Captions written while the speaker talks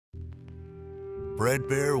Fred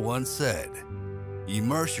Bear once said,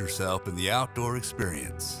 immerse yourself in the outdoor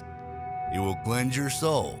experience. It will cleanse your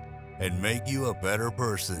soul and make you a better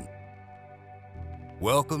person.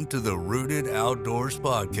 Welcome to the Rooted Outdoors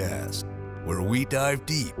podcast, where we dive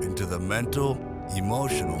deep into the mental,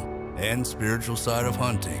 emotional, and spiritual side of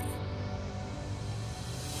hunting.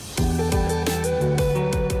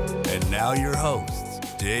 And now your hosts,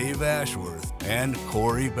 Dave Ashworth and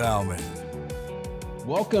Corey Bauman.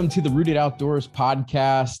 Welcome to the Rooted Outdoors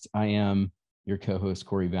podcast. I am your co-host,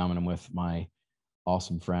 Corey Bauman. I'm with my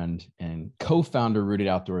awesome friend and co-founder, Rooted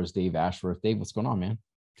Outdoors, Dave Ashworth. Dave, what's going on, man?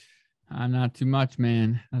 Not too much,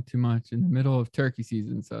 man. Not too much. In the middle of turkey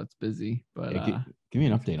season, so it's busy. But give me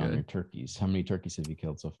an update on your turkeys. How many turkeys have you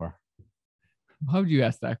killed so far? How would you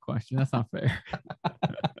ask that question? That's not fair.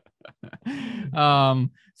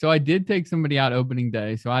 So I did take somebody out opening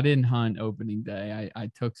day. So I didn't hunt opening day. I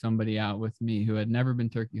took somebody out with me who had never been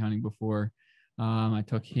turkey hunting before. I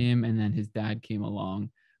took him, and then his dad came along,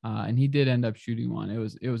 and he did end up shooting one. It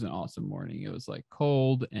was an awesome morning. It was like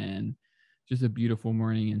cold and just a beautiful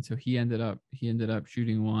morning. And so he ended up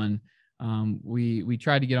shooting one. We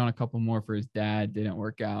tried to get on a couple more for his dad, didn't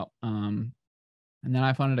work out. And then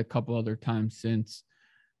I've hunted a couple other times since,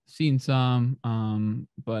 seen some,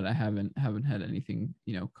 but I haven't had anything,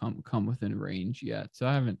 come within range yet. So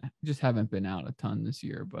I haven't been out a ton this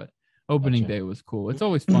year, but opening day was cool. It's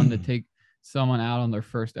always fun to take someone out on their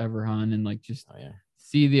first ever hunt and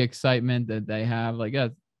see the excitement that they have. Like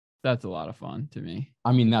that's a lot of fun to me.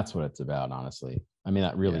 I mean, that's what it's about, honestly. I mean,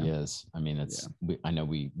 that really is. I mean, I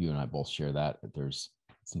know you and I both share that there's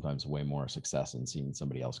sometimes way more success in seeing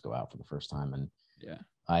somebody else go out for the first time. And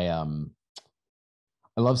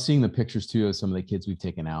I love seeing the pictures too of some of the kids we've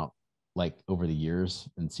taken out like over the years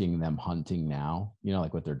and seeing them hunting now,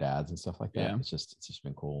 like with their dads and stuff like that. Yeah. It's just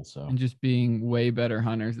been cool. So, and just being way better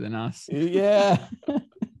hunters than us. Yeah.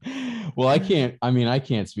 Well, I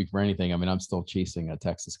can't speak for anything. I mean, I'm still chasing a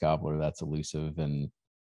Texas gobbler that's elusive. And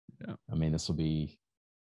I mean, so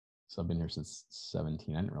I've been here since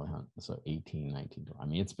 17. I didn't really hunt. So 18, 19. I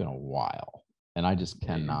mean, it's been a while and I just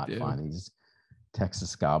cannot find these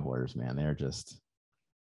Texas gobblers, man. They're just,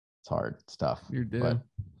 it's hard stuff. You're due.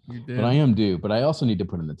 But I am due. But I also need to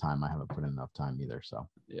put in the time. I haven't put in enough time either. So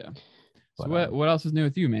yeah. So what else is new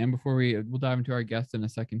with you, man? Before we'll dive into our guest in a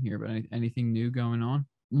second here. But anything new going on?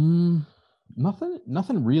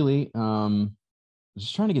 Nothing really.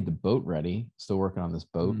 Just trying to get the boat ready. Still working on this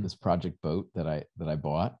boat, this project boat that I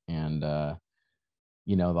bought. And the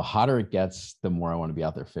hotter it gets, the more I want to be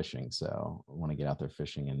out there fishing. So I want to get out there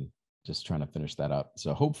fishing and just trying to finish that up.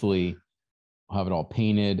 So hopefully I'll have it all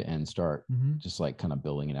painted and start just like kind of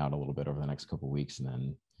building it out a little bit over the next couple of weeks. And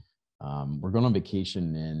then we're going on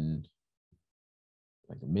vacation in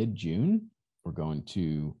like mid-June. We're going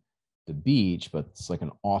to the beach, but it's like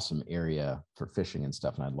an awesome area for fishing and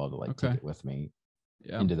stuff. And I'd love to take it with me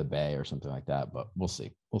into the bay or something like that. But we'll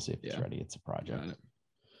see. We'll see if it's ready. It's a project.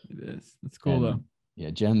 It is. It's cool though.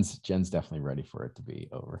 Yeah, Jen's definitely ready for it to be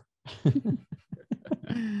over.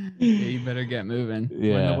 You better get moving.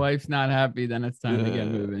 Yeah. When the wife's not happy, then it's time to get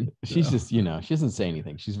moving. So. She's just, she doesn't say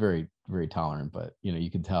anything. She's very, very tolerant, but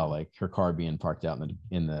you can tell like her car being parked out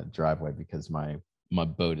in the driveway because my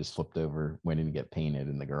boat is flipped over waiting to get painted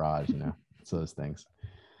in the garage, so those things.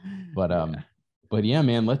 But yeah,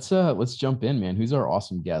 man, let's jump in, man. Who's our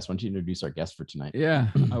awesome guest? Why don't you introduce our guest for tonight? Yeah,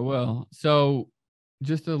 I will. So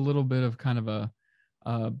just a little bit of kind of a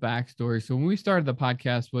backstory. So when we started the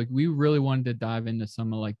podcast, we really wanted to dive into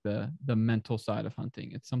some of like the mental side of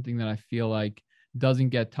hunting. It's something that I feel like doesn't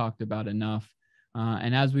get talked about enough.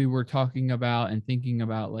 And as we were talking about and thinking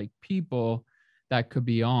about like people that could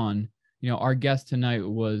be on, our guest tonight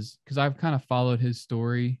was, because I've kind of followed his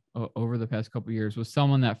story over the past couple of years, was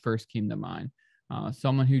someone that first came to mind.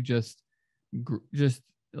 Someone who just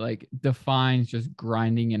like defines just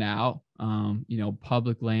grinding it out,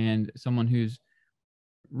 public land, someone who's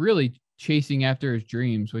really chasing after his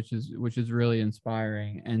dreams, which is really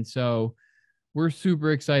inspiring. And so we're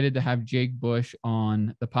super excited to have Jake Bush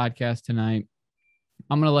on the podcast tonight.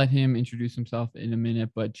 I'm going to let him introduce himself in a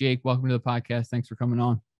minute, but Jake, welcome to the podcast. Thanks for coming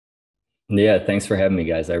on. Yeah. Thanks for having me,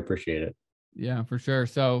 guys. I appreciate it. Yeah, for sure.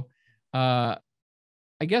 So, I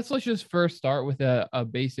guess let's just first start with a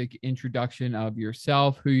basic introduction of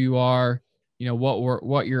yourself, who you are,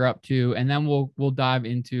 what you're up to, and then we'll dive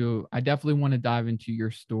into. I definitely want to dive into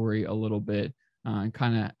your story a little bit and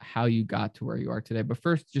kind of how you got to where you are today. But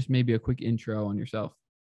first, just maybe a quick intro on yourself.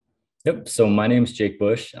 Yep. So my name's Jake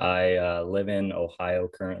Bush. I live in Ohio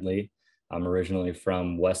currently. I'm originally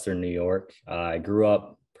from Western New York. I grew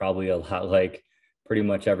up probably a lot like pretty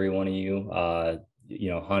much every one of you,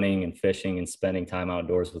 hunting and fishing and spending time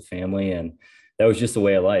outdoors with family. And that was just a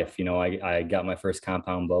way of life. I got my first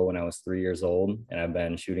compound bow when I was 3 years old, and I've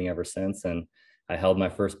been shooting ever since. And I held my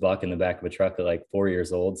first buck in the back of a truck at like 4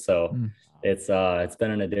 years old. So it's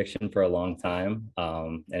been an addiction for a long time.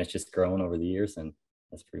 And it's just grown over the years, and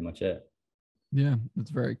that's pretty much it. Yeah,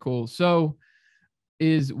 that's very cool. So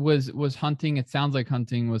was hunting, it sounds like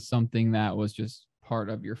hunting was something that was just part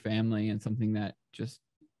of your family and something that just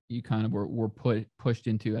you kind of were pushed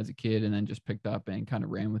into as a kid and then just picked up and kind of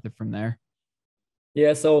ran with it from there.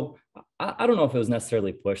 Yeah. So I don't know if it was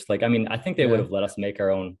necessarily pushed. Like, I mean, I think they would have let us make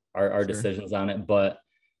our decisions on it, but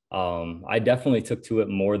I definitely took to it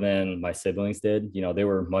more than my siblings did. They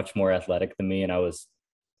were much more athletic than me, and I was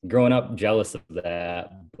growing up jealous of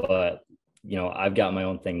that, but I've got my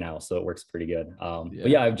own thing now, so it works pretty good. But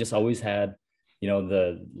yeah, I've just always had,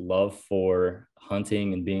 the love for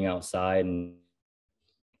hunting and being outside and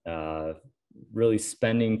really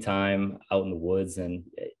spending time out in the woods. And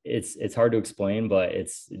it's hard to explain, but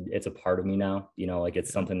it's a part of me now. Like,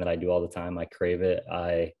 it's something that I do all the time. I crave it.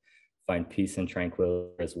 I find peace and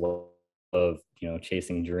tranquility as well of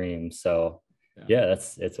chasing dreams. So yeah,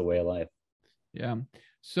 it's a way of life. Yeah.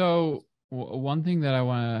 So one thing that I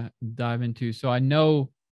want to dive into, so I know,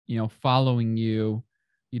 following you,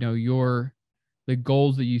 the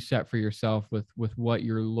goals that you set for yourself with what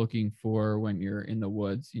you're looking for when you're in the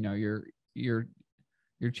woods, you're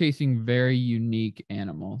chasing very unique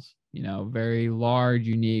animals, very large,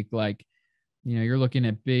 unique, like, you're looking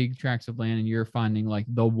at big tracts of land and you're finding like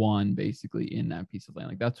the one basically in that piece of land.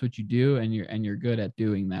 Like, that's what you do. And you're good at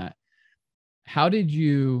doing that. How did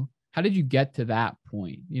you get to that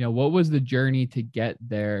point? What was the journey to get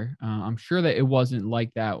there? I'm sure that it wasn't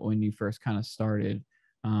like that when you first kind of started.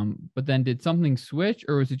 But then did something switch,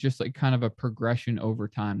 or was it just like kind of a progression over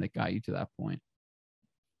time that got you to that point?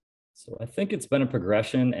 So I think it's been a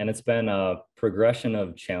progression, and it's been a progression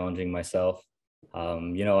of challenging myself.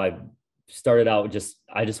 I started out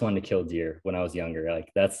I just wanted to kill deer when I was younger.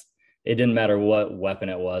 Like, it didn't matter what weapon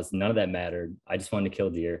it was. None of that mattered. I just wanted to kill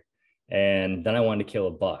deer. And then I wanted to kill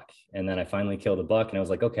a buck. And then I finally killed a buck, and I was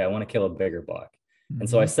like, okay, I want to kill a bigger buck. And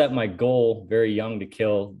so I set my goal very young to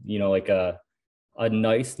kill, like a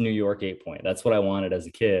nice New York 8-point. That's what I wanted as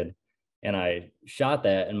a kid. And I shot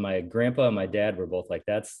that, and my grandpa and my dad were both like,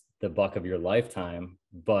 that's the buck of your lifetime.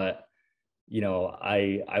 But,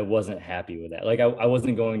 I wasn't happy with that. Like, I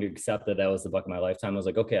wasn't going to accept that was the buck of my lifetime. I was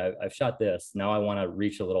like, okay, I've shot this. Now I want to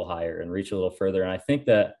reach a little higher and reach a little further. And I think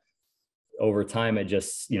that over time, it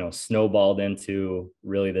just, snowballed into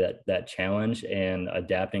really that challenge and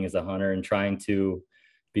adapting as a hunter and trying to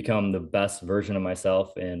become the best version of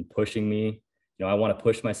myself and pushing me. I want to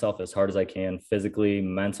push myself as hard as I can, physically,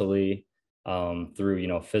 mentally,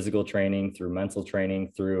 through, physical training, through mental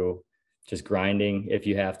training, through just grinding if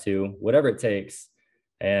you have to, whatever it takes.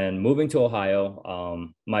 And moving to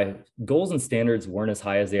Ohio, my goals and standards weren't as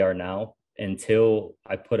high as they are now until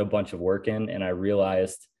I put a bunch of work in and I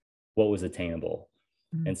realized what was attainable.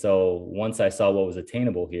 And so once I saw what was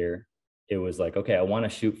attainable here, it was like, okay, I want to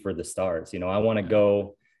shoot for the stars. I want to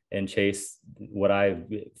go and chase what I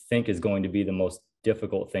think is going to be the most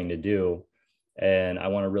difficult thing to do. And I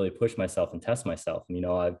want to really push myself and test myself. And,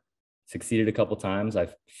 I've succeeded a couple of times.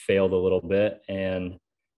 I've failed a little bit, and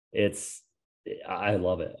I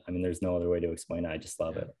love it. I mean, there's no other way to explain it. I just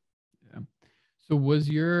love it. Yeah. So was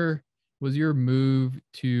your move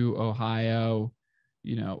to Ohio,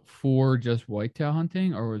 for just whitetail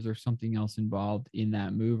hunting, or was there something else involved in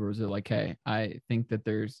that move? Or was it like, hey, I think that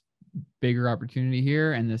there's bigger opportunity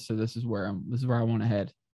here, and this is where I want to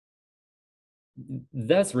head?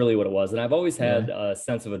 That's really what it was. And I've always had a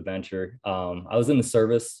sense of adventure. I was in the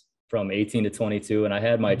service from 18 to 22, and I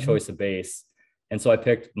had my choice of base. And so I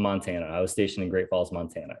picked Montana. I was stationed in Great Falls,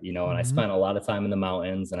 Montana, and I spent a lot of time in the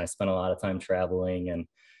mountains, and I spent a lot of time traveling and,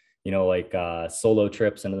 solo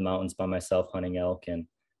trips into the mountains by myself hunting elk. And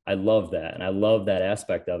I love that. And I love that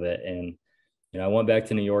aspect of it. And, I went back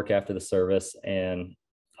to New York after the service, and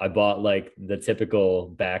I bought like the typical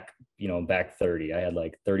back 30. I had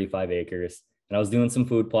like 35 acres, and I was doing some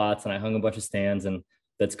food plots, and I hung a bunch of stands, and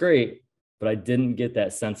that's great, but I didn't get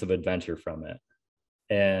that sense of adventure from it.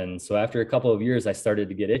 And so after a couple of years, I started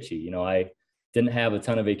to get itchy. I didn't have a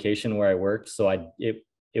ton of vacation where I worked. So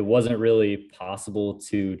it wasn't really possible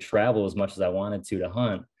to travel as much as I wanted to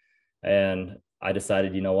hunt. And I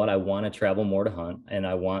decided, what, I want to travel more to hunt, and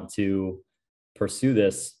I want to pursue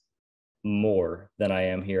this more than I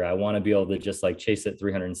am here. I want to be able to just like chase it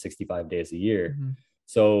 365 days a year.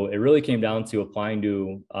 So it really came down to applying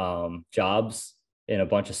to jobs in a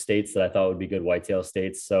bunch of states that I thought would be good whitetail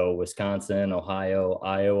states. So Wisconsin, Ohio,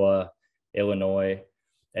 Iowa, Illinois.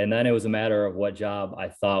 And then it was a matter of what job I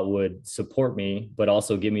thought would support me, but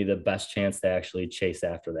also give me the best chance to actually chase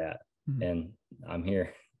after that. Mhm. And I'm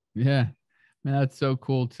here. Yeah, man, that's so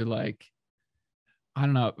cool to like, I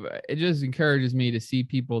don't know. It just encourages me to see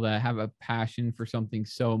people that have a passion for something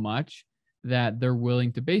so much that they're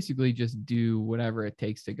willing to basically just do whatever it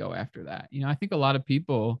takes to go after that. You know, I think a lot of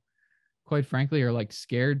people, quite frankly, are like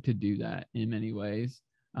scared to do that in many ways.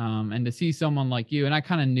 And to see someone like you, and I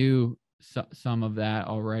kind of knew some of that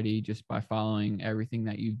already just by following everything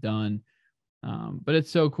that you've done. But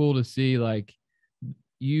it's so cool to see like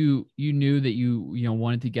you knew that you know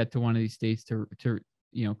wanted to get to one of these states to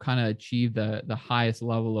you know kind of achieve the highest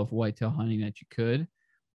level of whitetail hunting that you could,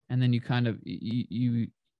 and then you kind of you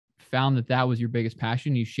found that was your biggest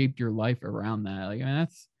passion. You shaped your life around that. Like, I mean,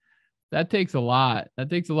 that takes a lot. That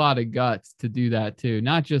takes a lot of guts to do that too.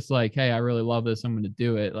 Not just like, hey, I really love this, I'm going to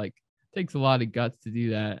do it. Like, it takes a lot of guts to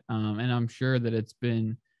do that. And I'm sure that it's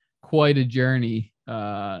been quite a journey.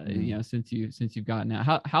 You know, since you've gotten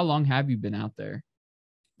out. How long have you been out there?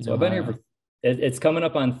 So I've been here for it's coming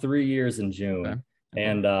up on 3 years in June. Okay.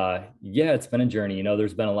 And yeah, it's been a journey. You know,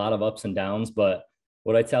 there's been a lot of ups and downs, but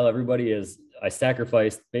what I tell everybody is I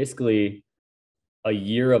sacrificed basically a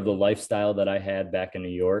year of the lifestyle that I had back in New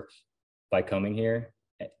York by coming here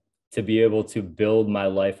to be able to build my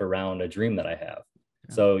life around a dream that I have.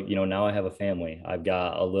 Yeah. So, you know, now I have a family. I've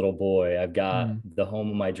got a little boy. I've got the home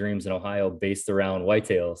of my dreams in Ohio based around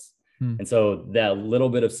whitetails. And so that little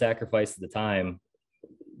bit of sacrifice at the time,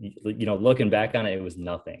 you know, looking back on it, it was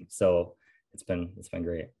nothing. So it's been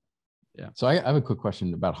great. Yeah. So I have a quick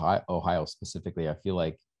question about Ohio specifically. I feel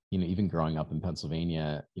like, you know, even growing up in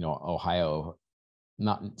Pennsylvania, you know, Ohio,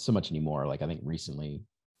 not so much anymore. Like I think recently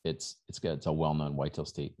it's good. It's a well-known whitetail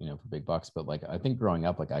state, you know, for big bucks. But like, I think growing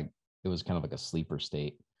up, like it was kind of like a sleeper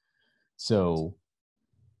state. So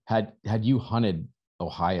had you hunted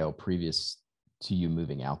Ohio previous to you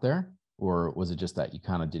moving out there? Or was it just that you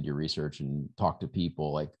kind of did your research and talked to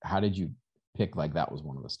people? Like, how did you pick like that was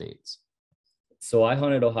one of the states? So I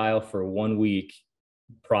hunted Ohio for 1 week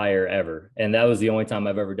prior ever. And that was the only time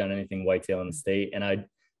I've ever done anything whitetail in the state. And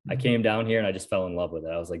I came down here and I just fell in love with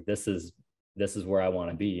it. I was like, this is where I want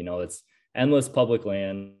to be. You know, it's endless public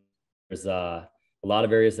land. There's a lot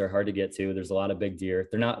of areas that are hard to get to. There's a lot of big deer.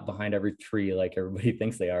 They're not behind every tree like everybody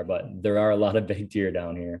thinks they are, but there are a lot of big deer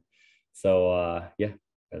down here. So yeah,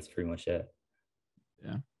 that's pretty much it.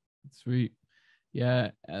 Yeah. Sweet. Yeah.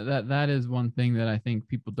 That is one thing that I think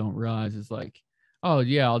people don't realize is like, oh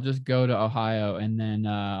yeah, I'll just go to Ohio and then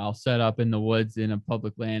I'll set up in the woods in a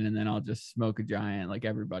public land and then I'll just smoke a giant like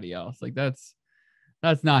everybody else. Like that's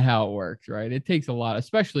not how it works, right? It takes a lot,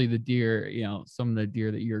 especially the deer, you know, some of the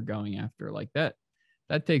deer that you're going after like that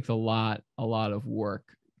takes a lot of work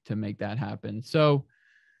to make that happen. So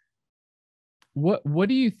what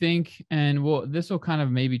do you think? And well, this will kind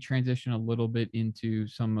of maybe transition a little bit into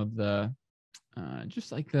some of the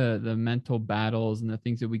just like the mental battles and the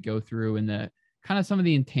things that we go through and the kind of some of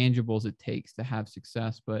the intangibles it takes to have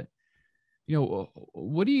success. But you know,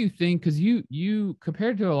 what do you think? Because you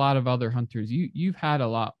compared to a lot of other hunters, you've had a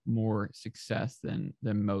lot more success than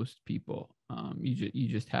most people. You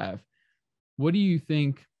just have. What do you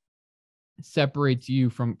think separates you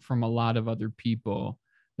from a lot of other people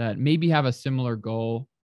that maybe have a similar goal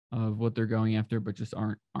of what they're going after, but just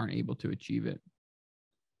aren't able to achieve it?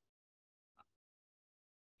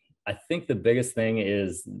 I think the biggest thing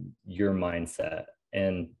is your mindset,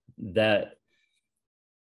 and that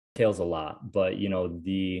entails a lot, but you know,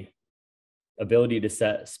 the ability to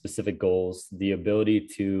set specific goals, the ability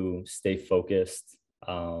to stay focused,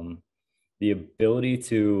 the ability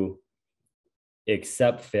to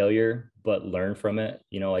accept failure, but learn from it.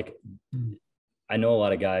 You know, like I know a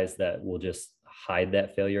lot of guys that will just hide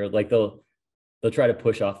that failure. Like they'll try to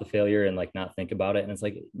push off the failure and like not think about it. And it's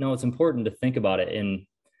like, no, it's important to think about it. And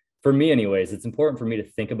for me anyways, it's important for me to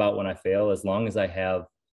think about when I fail, as long as I have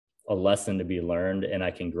a lesson to be learned and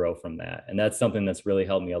I can grow from that. And that's something that's really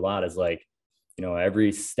helped me a lot, is like, you know,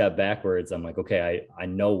 every step backwards, I'm like, okay, I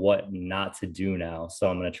know what not to do now. So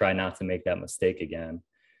I'm going to try not to make that mistake again.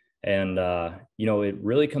 And, you know, it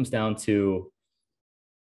really comes down to,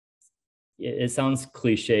 it sounds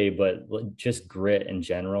cliche, but just grit in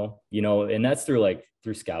general, you know, and that's through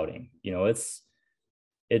scouting. You know, it's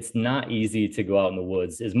not easy to go out in the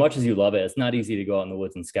woods. As much as you love it, it's not easy to go out in the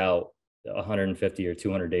woods and scout 150 or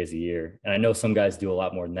 200 days a year. And I know some guys do a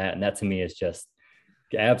lot more than that. And that to me is just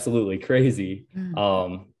absolutely crazy.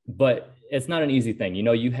 But it's not an easy thing. You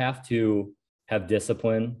know, you have to have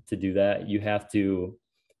discipline to do that. You have to,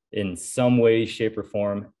 in some way, shape or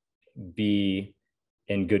form, be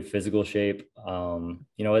in good physical shape. You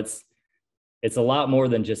know, it's a lot more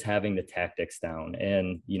than just having the tactics down.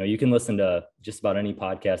 And, you know, you can listen to just about any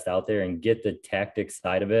podcast out there and get the tactics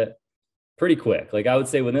side of it pretty quick. Like I would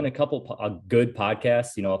say within a good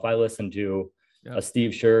podcasts, you know, if I listen to a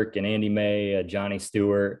Steve Shirk, and Andy May, a Johnny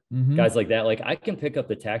Stewart, guys like that, like I can pick up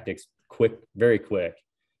the tactics very quick,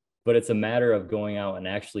 but it's a matter of going out and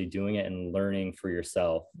actually doing it and learning for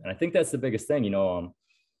yourself. And I think that's the biggest thing, you know,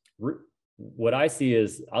 what I see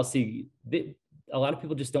is a lot of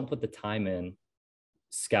people just don't put the time in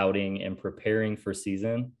scouting and preparing for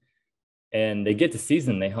season, and they get to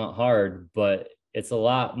season, they hunt hard, but it's a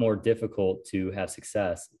lot more difficult to have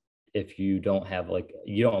success if you don't have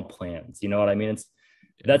plans, you know what I mean?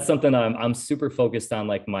 That's something I'm super focused on,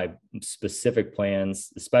 like my specific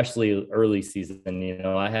plans, especially early season. You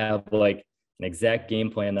know, I have like an exact game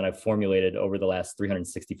plan that I've formulated over the last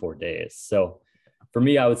 364 days. So for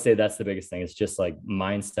me, I would say that's the biggest thing. It's just like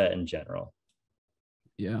mindset in general.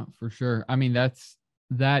 Yeah, for sure. I mean,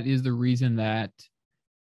 that is the reason that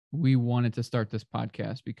we wanted to start this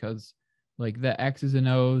podcast, because like the X's and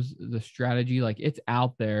O's, the strategy, like it's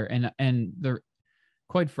out there, and they're,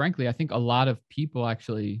 quite frankly, I think a lot of people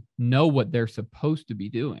actually know what they're supposed to be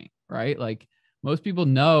doing, right? Like most people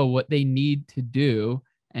know what they need to do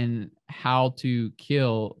and how to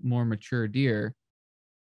kill more mature deer,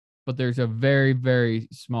 but there's a very, very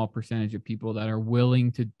small percentage of people that are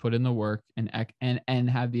willing to put in the work and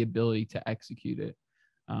have the ability to execute it.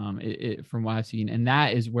 From what I've seen, and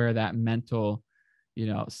that is where that mental, you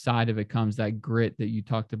know, side of it comes, that grit that you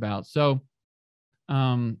talked about. So,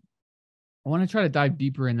 I want to try to dive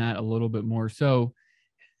deeper in that a little bit more. So,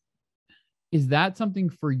 is that something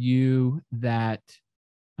for you that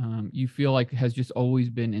you feel like has just always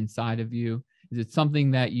been inside of you? Is it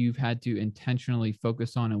something that you've had to intentionally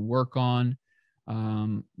focus on and work on?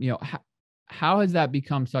 You know, how has that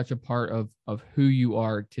become such a part of who you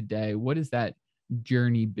are today? What has that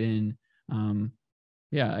journey been?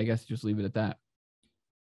 Yeah, I guess just leave it at that.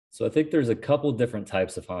 So I think there's a couple different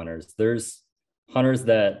types of hunters. There's hunters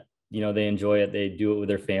that, you know, they enjoy it. They do it with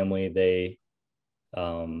their family. They,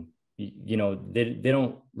 you know, they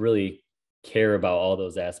don't really care about all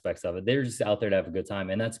those aspects of it. They're just out there to have a good time.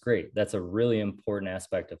 And that's great. That's a really important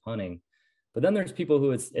aspect of hunting. But then there's people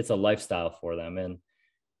who it's a lifestyle for them. And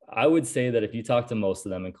I would say that if you talk to most of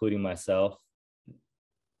them, including myself,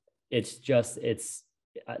 I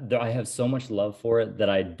have so much love for it that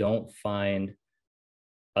I don't find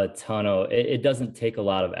it doesn't take a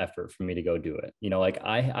lot of effort for me to go do it. You know, like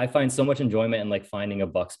I find so much enjoyment in like finding a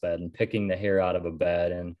buck's bed and picking the hair out of a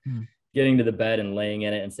bed and getting to the bed and laying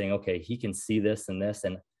in it and saying, okay, he can see this and this,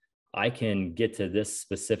 and I can get to this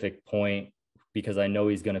specific point because I know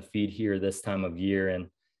he's going to feed here this time of year. And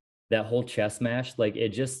that whole chest mash, like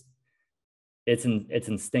it's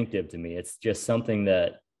instinctive to me. It's just something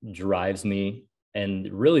that drives me. And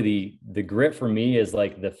really the grit for me is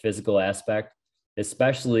like the physical aspect,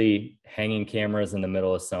 especially hanging cameras in the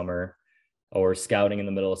middle of summer or scouting in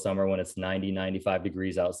the middle of summer when it's 90, 95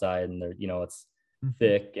 degrees outside and there, you know, it's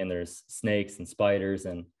thick and there's snakes and spiders,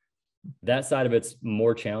 and that side of it's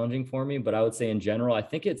more challenging for me. But I would say in general, I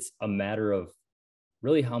think it's a matter of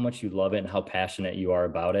really how much you love it and how passionate you are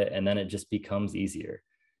about it. And then it just becomes easier.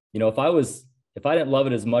 You know, if I didn't love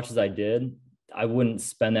it as much as I did, I wouldn't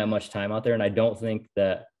spend that much time out there. And I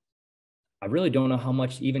really don't know how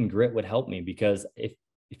much even grit would help me, because if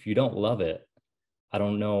you don't love it, I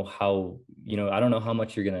don't know how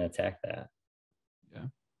much you're going to attack that.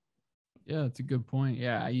 Yeah, that's a good point.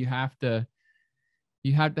 Yeah, you have to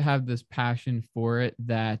have this passion for it,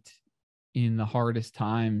 that in the hardest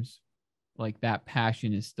times, like that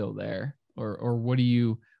passion is still there. Or what are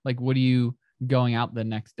you going out the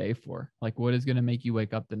next day for? Like, what is going to make you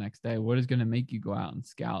wake up the next day? What is going to make you go out and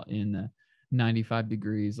scout in the 95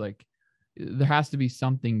 degrees? Like, there has to be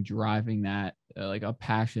something driving that, like a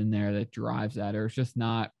passion there that drives that, or it's just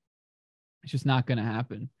not going to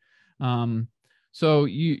happen. So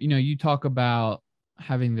you talk about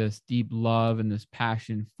having this deep love and this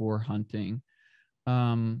passion for hunting.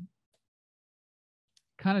 Kind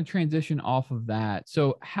of transition off of that.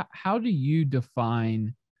 So how do you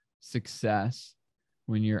define success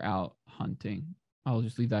when you're out hunting? I'll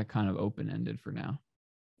just leave that kind of open-ended for now.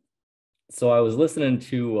 So I was listening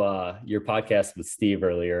to your podcast with Steve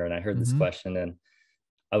earlier, and I heard this question, and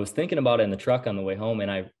I was thinking about it in the truck on the way home,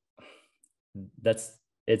 and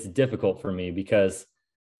it's difficult for me because,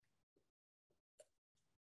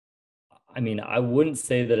 I mean, I wouldn't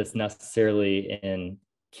say that it's necessarily in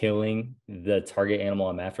killing the target animal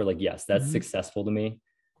I'm after. Like, yes, that's successful to me,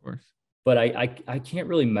 of course, but I can't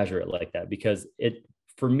really measure it like that, because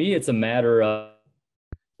for me, it's a matter of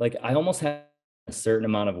like, I almost have a certain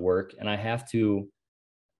amount of work, and I have to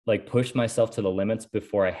like push myself to the limits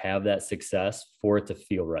before I have that success for it to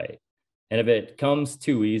feel right. And if it comes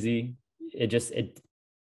too easy, it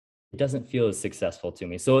doesn't feel as successful to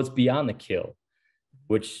me. So it's beyond the kill,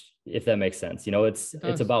 which, if that makes sense,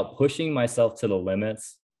 it's about pushing myself to the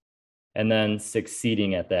limits and then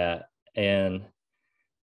succeeding at that. And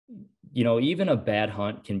even a bad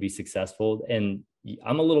hunt can be successful. And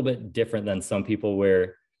I'm a little bit different than some people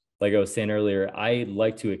where, like I was saying earlier, I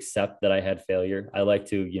like to accept that I had failure. I like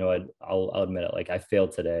to, I'll admit it, like I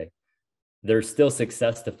failed today. There's still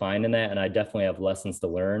success to find in that. And I definitely have lessons to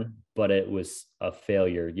learn, but it was a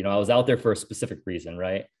failure. I was out there for a specific reason,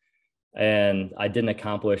 right? And I didn't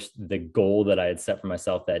accomplish the goal that I had set for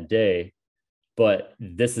myself that day, but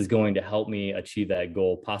this is going to help me achieve that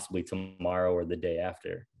goal possibly tomorrow or the day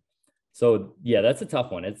after. So yeah, that's a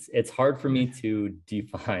tough one. It's hard for me to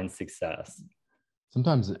define success.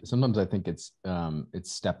 Sometimes I think it's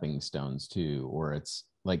stepping stones too, or it's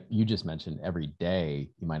like you just mentioned, every day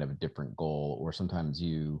you might have a different goal, or sometimes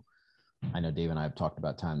I know Dave and I have talked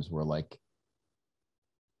about times where like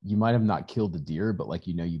you might have not killed the deer, but like,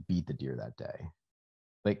 you beat the deer that day.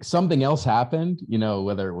 Like something else happened,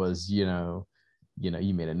 whether it was, you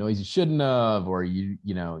made a noise you shouldn't have, or you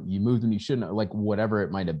moved when you shouldn't have, like whatever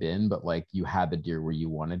it might have been, but like you had the deer where you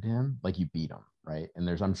wanted him, like you beat him. Right. And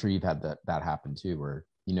I'm sure you've had that happen too, where,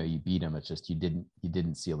 you beat him. It's just, you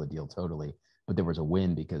didn't seal the deal totally, but there was a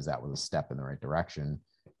win because that was a step in the right direction.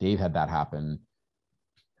 Dave had that happen.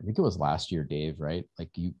 I think it was last year, Dave, right? Like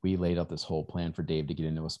we laid out this whole plan for Dave to get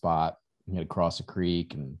into a spot. He had to cross a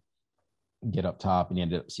creek and get up top, and he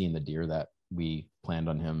ended up seeing the deer that we planned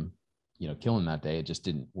on him, killing that day. It just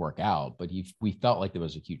didn't work out, but we felt like there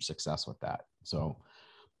was a huge success with that. So,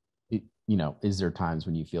 is there times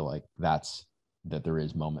when you feel like that there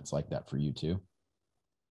is moments like that for you too?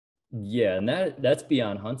 Yeah, and that's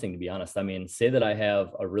beyond hunting, to be honest. I mean, say that I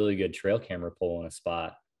have a really good trail camera pull in a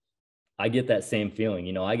spot, I get that same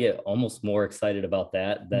feeling. I get almost more excited about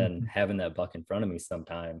that than having that buck in front of me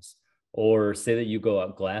sometimes. Or say that you go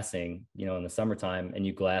out glassing, in the summertime, and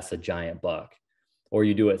you glass a giant buck, or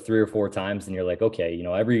you do it 3 or 4 times and you're like, okay,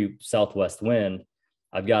 every southwest wind,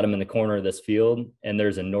 I've got him in the corner of this field and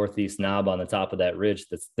there's a northeast knob on the top of that ridge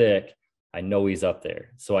that's thick. I know he's up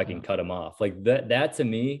there, so I can cut him off. Like that to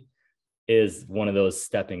me is one of those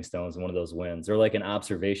stepping stones, one of those wins, or like an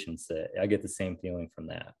observation sit. I get the same feeling from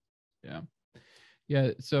that. Yeah.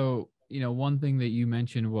 Yeah. So, one thing that you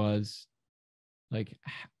mentioned was like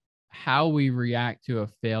how we react to a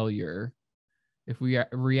failure. If we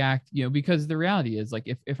react, because the reality is like,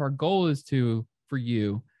 if our goal is for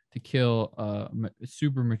you to kill a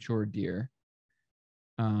super mature deer,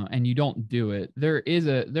 and you don't do it, there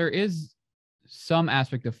is some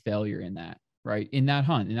aspect of failure in that, right? In that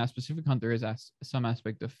hunt, in that specific hunt, there is some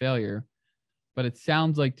aspect of failure, but it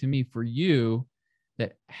sounds like to me for you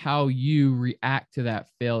that how you react to that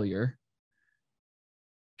failure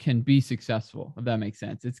can be successful, if that makes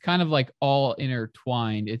sense. It's kind of like all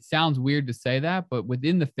intertwined. It sounds weird to say that, but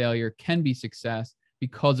within the failure can be success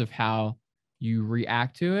because of how you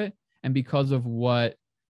react to it and because of what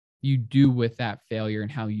you do with that failure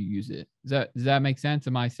and how you use it. Does that make sense?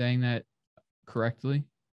 Am I saying that correctly?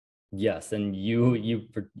 Yes. And you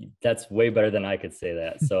that's way better than I could say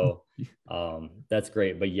that. So that's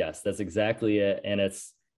great. But yes, that's exactly it. And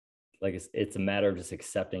it's like, it's a matter of just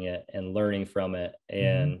accepting it and learning from it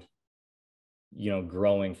and,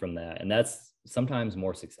 growing from that. And that's sometimes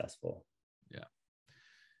more successful. Yeah.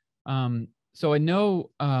 So I know,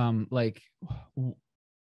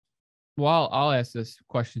 well, I'll ask this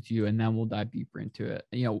question to you and then we'll dive deeper into it.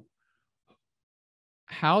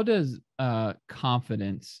 How does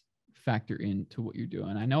confidence factor into what you're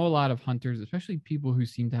doing? I know a lot of hunters, especially people who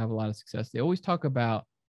seem to have a lot of success, they always talk about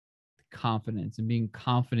confidence and being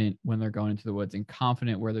confident when they're going into the woods and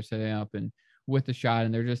confident where they're setting up and with the shot.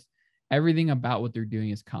 And they're just, everything about what they're doing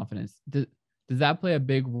is confidence. Does that play a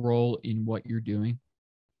big role in what you're doing?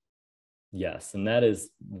 Yes. And that is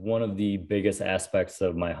one of the biggest aspects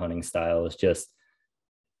of my hunting style, is just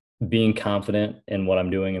being confident in what I'm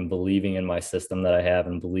doing and believing in my system that I have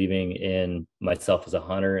and believing in myself as a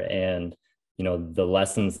hunter and, the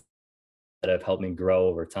lessons that have helped me grow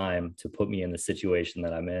over time to put me in the situation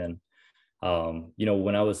that I'm in.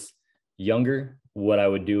 When I was younger, what I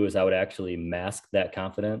would do is I would actually mask that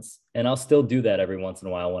confidence, and I'll still do that every once in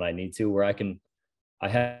a while when I need to, where I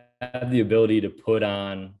have the ability to put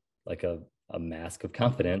on like a mask of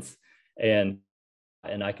confidence and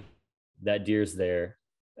that deer's there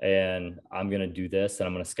and I'm going to do this and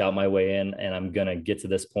I'm going to scout my way in and I'm going to get to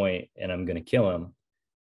this point and I'm going to kill him.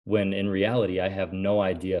 When in reality, I have no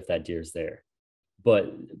idea if that deer's there.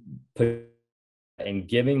 but and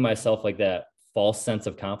giving myself like that false sense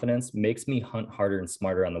of confidence makes me hunt harder and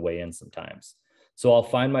smarter on the way in sometimes. So I'll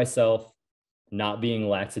find myself not being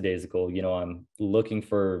lackadaisical. I'm looking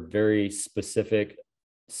for very specific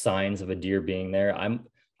signs of a deer being there. I'm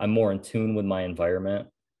more in tune with my environment.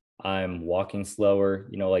 I'm walking slower.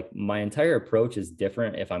 Like my entire approach is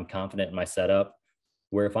different if I'm confident in my setup,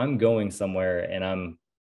 where if I'm going somewhere and I'm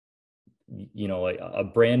like a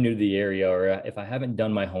brand new to the area, or if I haven't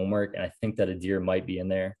done my homework and I think that a deer might be in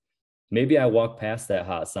there, maybe I walk past that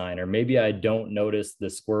hot sign, or maybe I don't notice the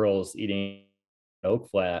squirrels eating oak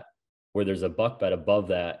flat where there's a buck bed above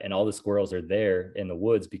that, and all the squirrels are there in the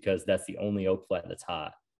woods because that's the only oak flat that's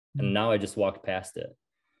hot. And now I just walked past it.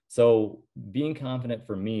 So being confident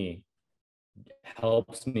for me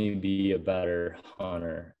helps me be a better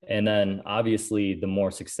hunter. And then obviously the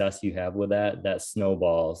more success you have with that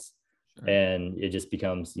snowballs. Sure. And it just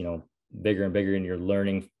becomes, bigger and bigger, and you're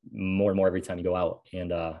learning more and more every time you go out.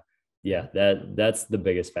 And that's the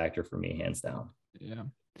biggest factor for me, hands down. Yeah.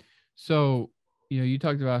 So, you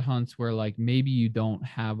talked about hunts where like maybe you don't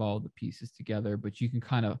have all the pieces together, but you can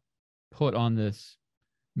kind of put on this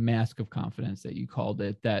mask of confidence that you called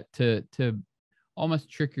it, that to almost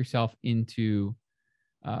trick yourself into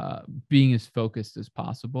being as focused as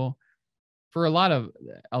possible. For a lot of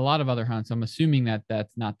other hunts, I'm assuming that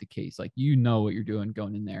that's not the case. Like, what you're doing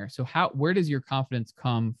going in there. So where does your confidence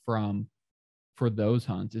come from for those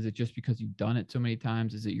hunts? Is it just because you've done it so many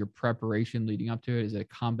times? Is it your preparation leading up to it? Is it a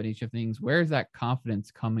combination of things? Where is that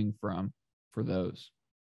confidence coming from for those?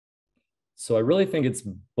 So I really think it's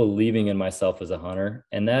believing in myself as a hunter.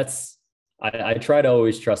 And I try to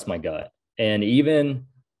always trust my gut. And even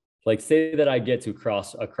like, say that I get to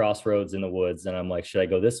a crossroads in the woods and I'm like, should I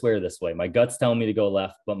go this way or this way? My gut's telling me to go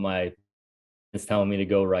left, but it's telling me to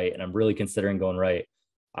go right. And I'm really considering going right.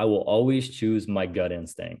 I will always choose my gut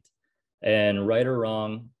instinct. And right or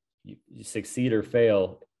wrong, you succeed or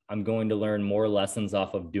fail, I'm going to learn more lessons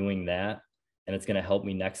off of doing that. And it's going to help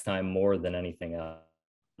me next time more than anything else.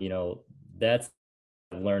 That's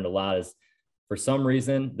I've learned a lot, is for some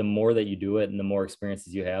reason, the more that you do it and the more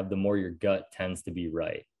experiences you have, the more your gut tends to be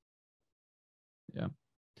right. Yeah.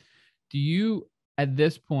 Do you, at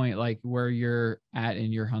this point, like where you're at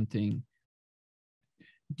in your hunting,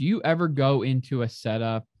 do you ever go into a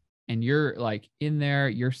setup and you're like in there,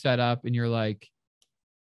 you're set up and you're like,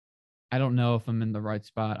 I don't know if I'm in the right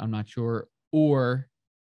spot, I'm not sure? Or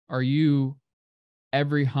are you,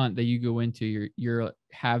 every hunt that you go into, you're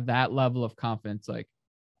have that level of confidence, like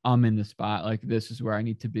I'm in the spot, like this is where I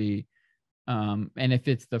need to be? And if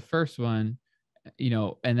it's the first one,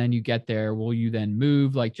 and then you get there, will you then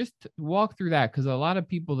move? Like, just walk through that. Cause a lot of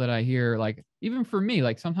people that I hear, like, even for me,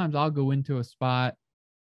 like sometimes I'll go into a spot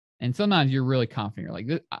and sometimes you're really confident.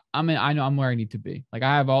 You're like, I know I'm where I need to be. Like,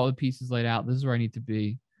 I have all the pieces laid out. This is where I need to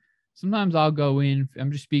be. Sometimes I'll go in,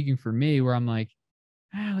 I'm just speaking for me, where I'm like,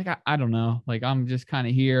 I don't know. Like, I'm just kind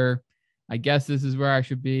of here. I guess this is where I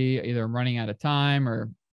should be. Either I'm running out of time or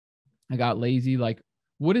I got lazy. Like,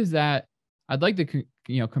 what is that? I'd like to,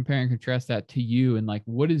 compare and contrast that to you. And like,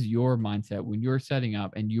 what is your mindset when you're setting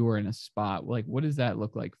up and you're in a spot? Like, what does that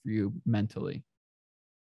look like for you mentally?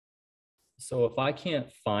 So if I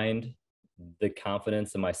can't find the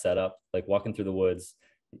confidence in my setup, like walking through the woods,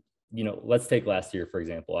 let's take last year, for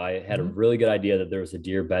example. I had a really good idea that there was a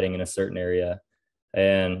deer bedding in a certain area.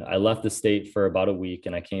 And I left the state for about a week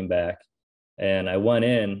and I came back and I went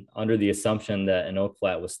in under the assumption that an oak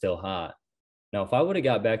flat was still hot. Now, if I would have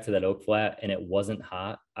got back to that oak flat and it wasn't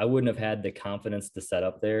hot, I wouldn't have had the confidence to set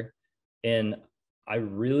up there. And I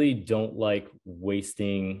really don't like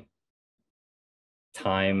wasting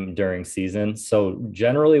time during season. So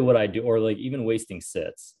generally what I do, or like even wasting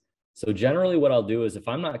sits. So generally what I'll do is if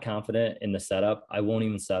I'm not confident in the setup, I won't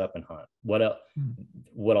even set up and hunt. What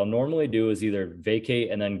I'll normally do is either vacate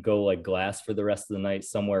and then go like glass for the rest of the night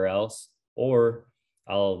somewhere else, or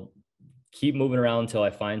I'll keep moving around until I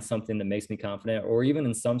find something that makes me confident. Or even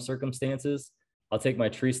in some circumstances, I'll take my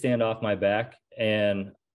tree stand off my back,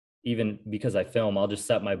 and even because I film, I'll just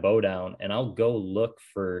set my bow down and I'll go look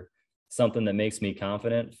for something that makes me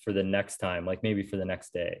confident for the next time, like maybe for the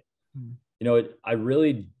next day.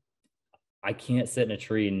 I can't sit in a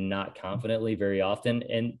tree not confidently very often.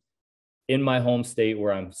 And in my home state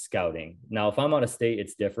where I'm scouting. Now, if I'm out of state,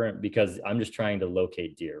 it's different because I'm just trying to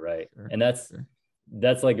locate deer, right? Sure, and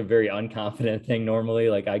that's like a very unconfident thing normally.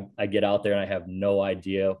 Like I get out there and I have no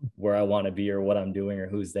idea where I want to be or what I'm doing or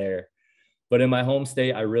who's there. But in my home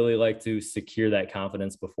state, I really like to secure that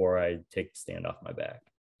confidence before I take the stand off my back.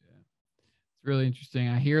 Yeah. It's really interesting.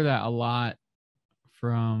 I hear that a lot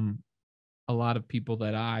from a lot of people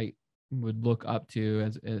that I would look up to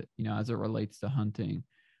as as it relates to hunting,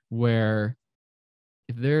 where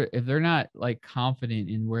if they're not like confident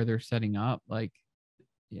in where they're setting up, like,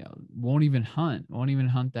 won't even hunt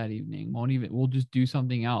that evening, we'll just do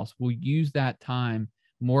something else. We'll use that time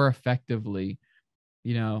more effectively.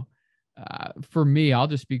 For me, I'll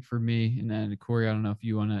just speak for me, and then Corey, I don't know if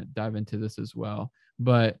you want to dive into this as well,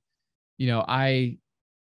 but I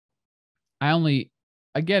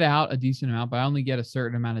get out a decent amount, but I only get a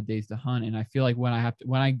certain amount of days to hunt. And I feel like when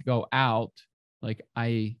I go out, like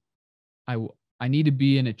I need to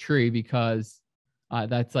be in a tree, because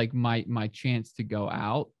that's like my chance to go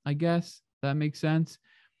out, I guess. That makes sense.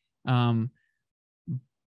 But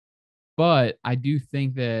I do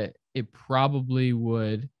think that it probably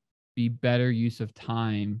would be better use of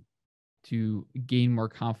time to gain more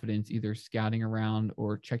confidence, either scouting around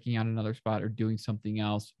or checking out another spot or doing something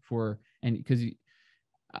else because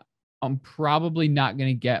I'm probably not going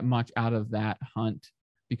to get much out of that hunt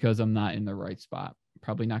because I'm not in the right spot.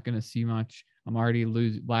 Probably not going to see much. I'm already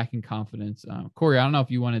lacking confidence. Corey, I don't know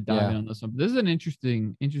if you want to dive in on this one, but this is an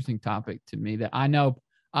interesting topic to me that I know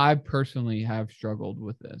I personally have struggled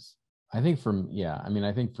with this. I think for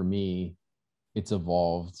me, it's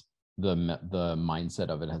evolved. The mindset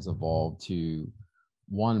of it has evolved to,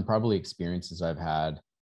 one, probably experiences I've had,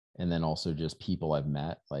 and then also just people I've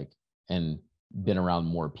met, and been around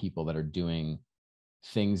more people that are doing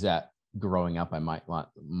things that growing up I might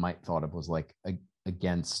thought of was like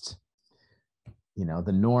against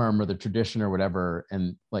the norm or the tradition or whatever.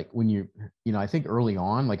 And like when I think early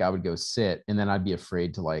on, like I would go sit, and then I'd be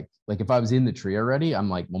afraid to like if I was in the tree already, I'm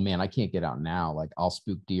like, well, man, I can't get out now. Like I'll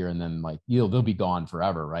spook deer, and then like they'll be gone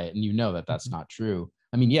forever, right? And that's not true.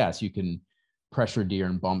 I mean, yes, you can pressure deer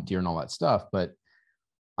and bump deer and all that stuff, but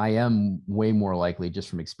I am way more likely, just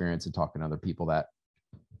from experience and talking to other people that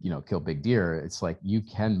kill big deer, it's like you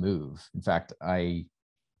can move. In fact, it's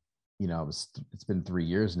been 3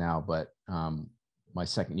 years now, but my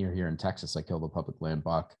second year here in Texas, I killed a public land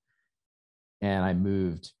buck, and I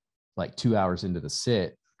moved like 2 hours into the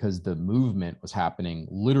sit because the movement was happening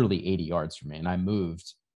literally 80 yards from me. And I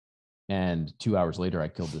moved, and 2 hours later I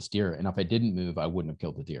killed this deer. And if I didn't move, I wouldn't have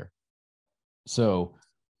killed the deer. So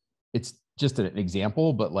it's just an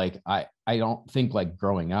example, but like, I don't think like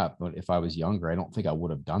growing up, but if I was younger, I don't think I would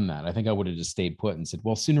have done that. I think I would have just stayed put and said,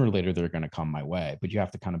 well, sooner or later, they're going to come my way, but you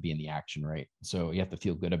have to kind of be in the action, right? So you have to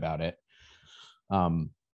feel good about it.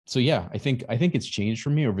 So yeah, I think it's changed for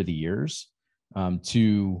me over the years,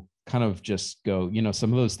 to kind of just go,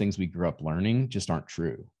 some of those things we grew up learning just aren't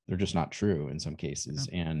true. They're just not true in some cases.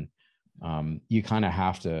 And, you kind of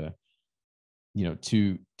have to,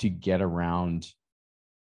 to get around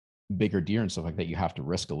bigger deer and stuff like that, you have to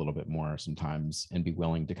risk a little bit more sometimes and be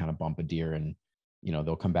willing to kind of bump a deer, and,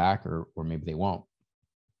 they'll come back or maybe they won't.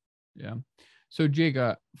 Yeah. So Jake,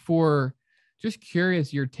 just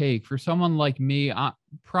curious your take for someone like me.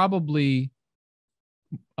 Probably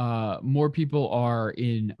more people are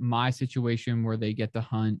in my situation where they get to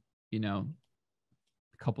hunt, a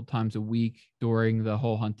couple times a week during the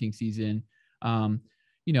whole hunting season.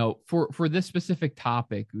 For this specific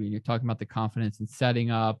topic, when you're talking about the confidence and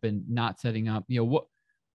setting up and not setting up,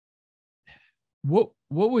 what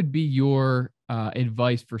would be your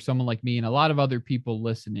advice for someone like me and a lot of other people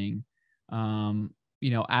listening,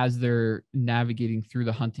 as they're navigating through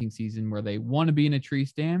the hunting season where they want to be in a tree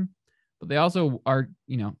stand, but they also are,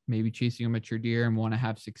 maybe chasing a mature deer and want to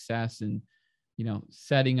have success and,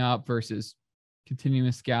 setting up versus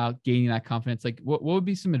continuing to scout, gaining that confidence. Like what would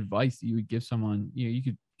be some advice that you would give someone? You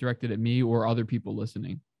could direct it at me or other people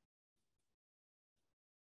listening.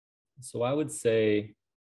 So I would say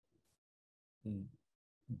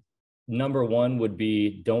number one would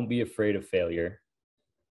be, don't be afraid of failure.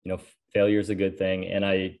 Failure is a good thing. And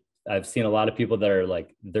I've seen a lot of people that are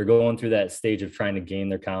like, they're going through that stage of trying to gain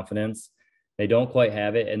their confidence. They don't quite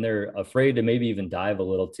have it, and they're afraid to maybe even dive a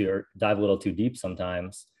little too deep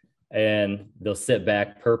sometimes. And they'll sit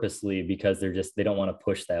back purposely because they don't want to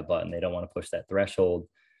push that button. They don't want to push that threshold.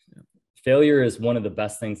 Yeah. Failure is one of the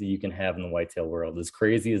best things that you can have in the whitetail world, as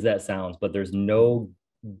crazy as that sounds, but there's no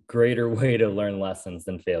greater way to learn lessons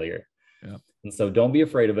than failure. Yeah. And so don't be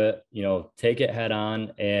afraid of it, take it head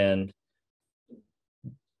on and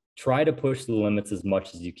try to push the limits as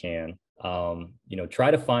much as you can.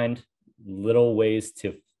 Try to find little ways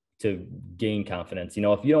to gain confidence.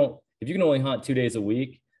 If you can only hunt 2 days a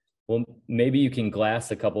week, well, maybe you can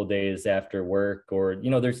glass a couple of days after work, or,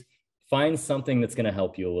 find something that's going to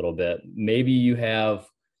help you a little bit. Maybe you have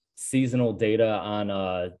seasonal data on,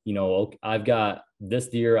 I've got this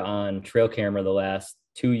deer on trail camera the last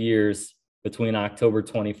 2 years between October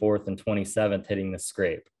 24th and 27th hitting the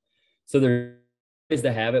scrape. So there's ways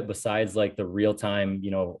to have it besides like the real time,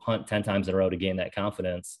 you know, hunt 10 times in a row to gain that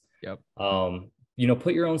confidence. Yep. You know,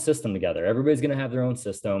 put your own system together. Everybody's going to have their own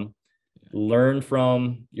system. Learn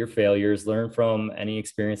from your failures, learn from any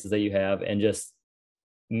experiences that you have, and just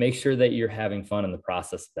make sure that you're having fun in the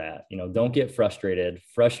process of that. You know, don't get frustrated.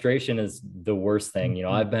 Frustration is the worst thing. You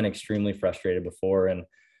know, I've been extremely frustrated before, and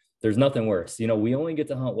there's nothing worse. You know, we only get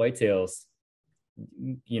to hunt whitetails,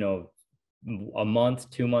 you know, a month,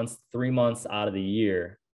 2 months, 3 months out of the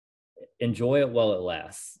year. Enjoy it while it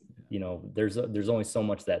lasts. You know, there's only so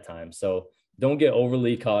much that time. So don't get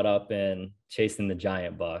overly caught up in chasing the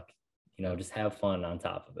giant buck. You know, just have fun on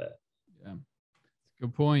top of it. Yeah.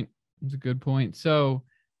 Good point. It's a good point. So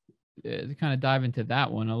to kind of dive into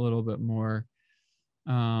that one a little bit more,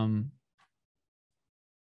 because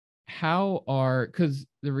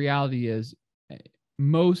the reality is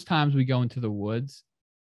most times we go into the woods,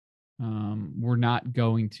 we're not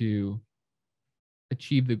going to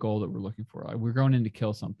achieve the goal that we're looking for. Like, we're going in to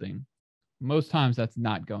kill something. Most times that's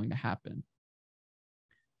not going to happen.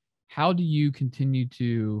 How do you continue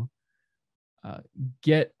to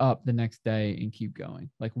get up the next day and keep going?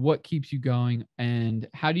 Like, what keeps you going, and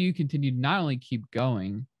how do you continue to not only keep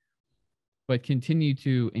going, but continue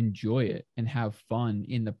to enjoy it and have fun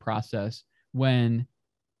in the process when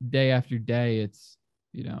day after day it's,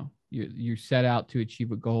 you know, you set out to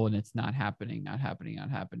achieve a goal and it's not happening.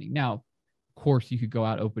 Now, of course, you could go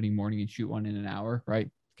out opening morning and shoot one in an hour, right?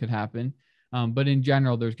 Could happen. But in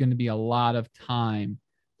general, there's going to be a lot of time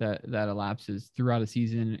that elapses throughout a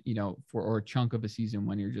season, you know, or a chunk of a season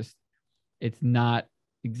when it's not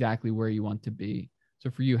exactly where you want to be. So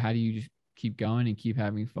for you, how do you just keep going and keep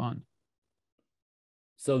having fun?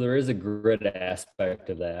 So there is a grit aspect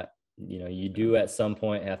of that. You know, you do at some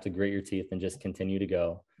point have to grit your teeth and just continue to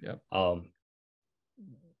go. Yep.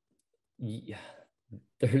 Yeah,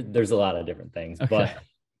 there's a lot of different things, Okay.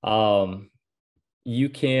 but you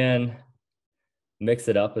can mix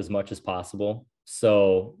it up as much as possible.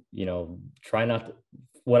 So, you know,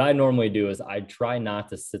 what I normally do is I try not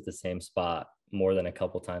to sit the same spot more than a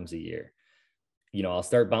couple times a year. You know, I'll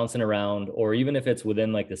start bouncing around, or even if it's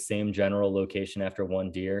within like the same general location after one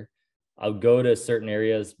deer, I'll go to certain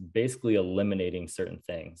areas, basically eliminating certain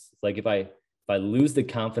things. Like if I lose the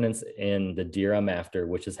confidence in the deer I'm after,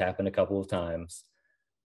 which has happened a couple of times,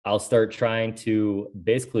 I'll start trying to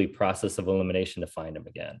basically process of elimination to find them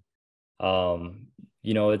again.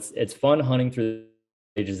 You know, it's fun hunting through the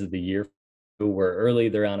stages of the year where early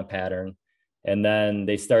they're on a pattern, and then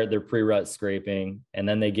they start their pre-rut scraping, and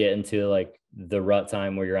then they get into like the rut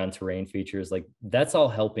time where you're on terrain features. Like that's all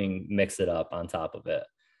helping mix it up on top of it.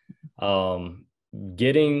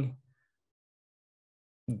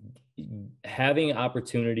 Having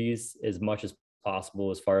opportunities as much as possible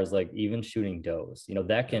as far as like even shooting does, you know,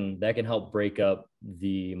 that can help break up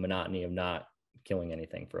the monotony of not killing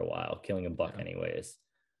anything for a while, killing a buck anyways.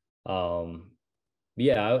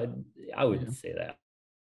 Yeah, I would say that.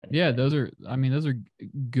 Yeah, those are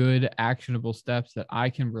good actionable steps that I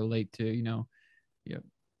can relate to, you know. Yeah.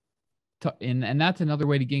 And that's another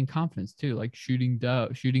way to gain confidence too, like shooting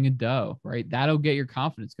a doe, right? That'll get your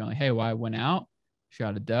confidence going. Hey, well, I went out,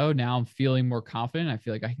 shot a doe. Now I'm feeling more confident. I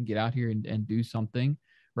feel like I can get out here and do something,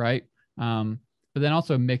 right? But then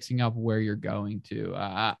also mixing up where you're going to.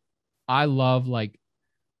 I love, like,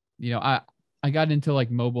 you know, I got into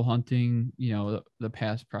like mobile hunting, you know, the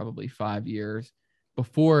past probably 5 years.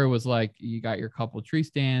 Before it was like you got your couple tree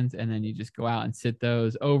stands and then you just go out and sit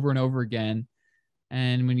those over and over again.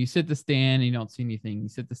 And when you sit the stand, you don't see anything. You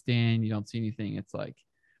sit the stand, you don't see anything. It's like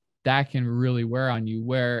that can really wear on you,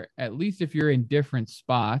 where at least if you're in different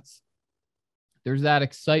spots, there's that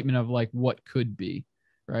excitement of like what could be,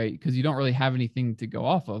 right? Because you don't really have anything to go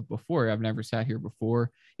off of before. I've never sat here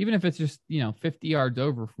before. Even if it's just, you know, 50 yards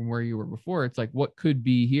over from where you were before, it's like, what could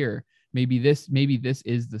be here? Maybe this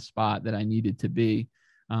is the spot that I needed to be,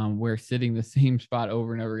 where sitting the same spot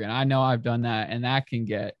over and over again. I know I've done that, and that can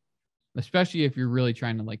get, especially if you're really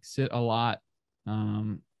trying to like sit a lot.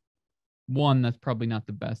 One, that's probably not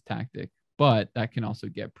the best tactic, but that can also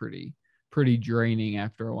get pretty draining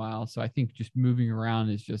after a while. So I think just moving around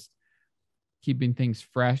is just keeping things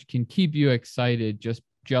fresh, can keep you excited just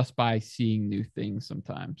by seeing new things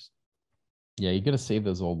sometimes. Yeah, you got to save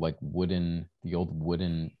those old wooden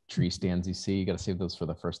tree stands you see. You got to save those for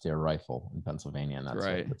the first year rifle in Pennsylvania, and that's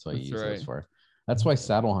right. That's what you use those for. That's why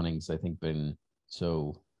saddle hunting's, I think, been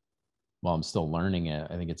so. Well, I'm still learning it.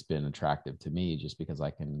 I think it's been attractive to me just because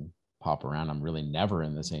I can pop around. I'm really never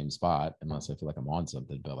in the same spot unless I feel like I'm on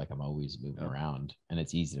something, but like I'm always moving around, and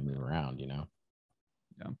it's easy to move around, you know?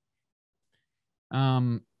 Yeah.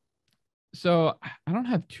 So I don't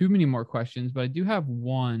have too many more questions, but I do have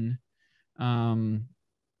one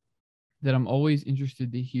that I'm always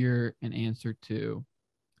interested to hear an answer to.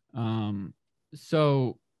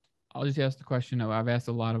 So I'll just ask the question. I've asked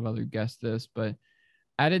a lot of other guests this, but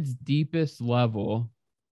at its deepest level,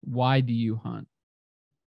 why do you hunt?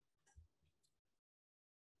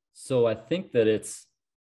 So I think that it's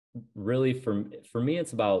really for me,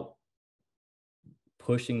 it's about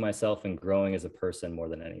pushing myself and growing as a person more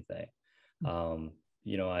than anything.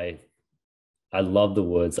 You know, I love the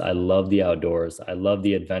woods. I love the outdoors. I love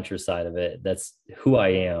the adventure side of it. That's who I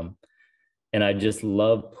am. And I just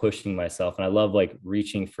love pushing myself, and I love like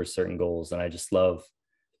reaching for certain goals. And I just love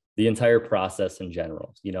the entire process in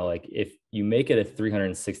general. You know, like if you make it a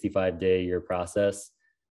 365-day year process,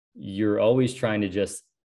 you're always trying to just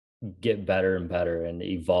get better and better and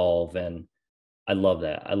evolve. And I love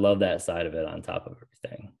that. I love that side of it on top of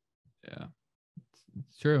everything. Yeah,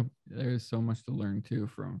 it's true. There's so much to learn too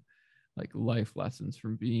from like life lessons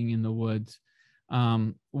from being in the woods.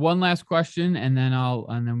 One last question, and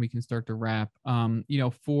then we can start to wrap. You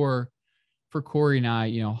know, for Corey and I,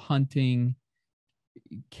 you know, hunting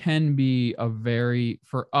can be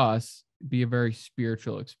for us, be a very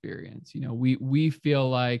spiritual experience. You know, we feel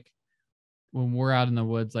like when we're out in the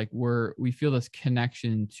woods, like we feel this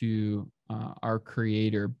connection to our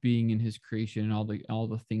creator, being in his creation, and all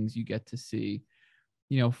the things you get to see.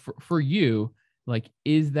 You know, for you, like,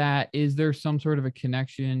 is there some sort of a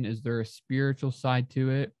connection? Is there a spiritual side to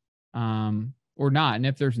it, or not? And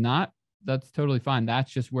if there's not, that's totally fine.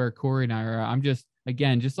 That's just where Corey and I are. I'm just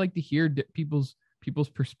like to hear people's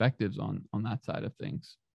perspectives on that side of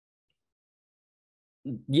things.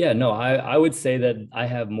 Yeah, no, I would say that I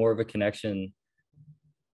have more of a connection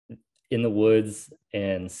in the woods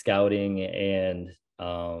and scouting and,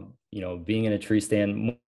 you know, being in a tree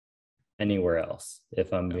stand anywhere else,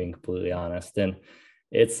 if I'm being completely honest. And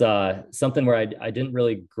it's something where I didn't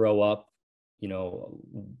really grow up, you know,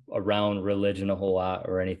 around religion a whole lot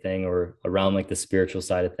or anything, or around like the spiritual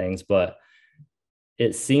side of things. But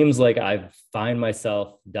it seems like I find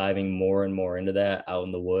myself diving more and more into that out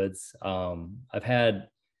in the woods. I've had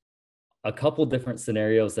a couple different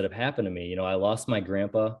scenarios that have happened to me. You know, I lost my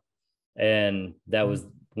grandpa, and that was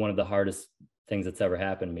one of the hardest things that's ever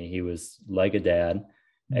happened to me. He was like a dad.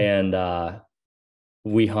 And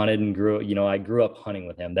we hunted and I grew up hunting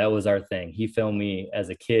with him. That was our thing. He filmed me as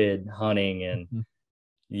a kid hunting, and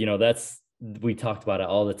you know, we talked about it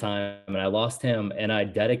all the time. And I lost him, and I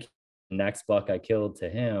dedicated the next buck I killed to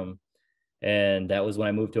him. And that was when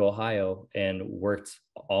I moved to Ohio and worked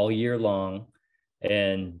all year long.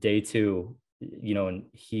 And day 2, you know, and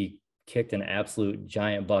he kicked an absolute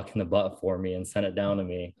giant buck in the butt for me and sent it down to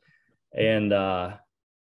me. And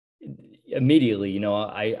immediately, you know,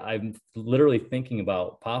 I'm literally thinking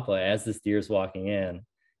about Papa as this deer's walking in.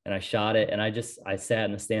 And I shot it, and I sat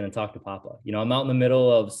in the stand and talked to Papa. You know, I'm out in the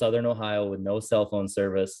middle of Southern Ohio with no cell phone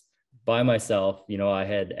service, by myself. You know,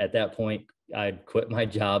 at that point, I'd quit my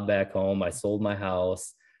job back home. I sold my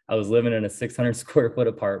house. I was living in a 600 square foot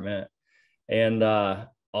apartment. And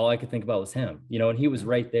all I could think about was him, you know, and he was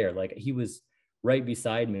right there. Like, he was right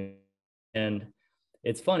beside me. And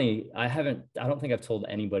it's funny, I don't think I've told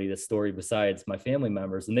anybody this story besides my family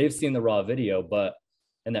members, and they've seen the raw video. But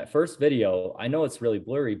in that first video, I know it's really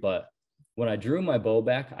blurry, but when I drew my bow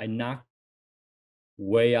back, I knocked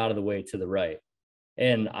way out of the way to the right.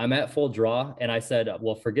 And I'm at full draw, and I said,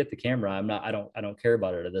 well, forget the camera. I don't care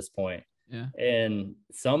about it at this point. Yeah. And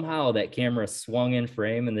somehow that camera swung in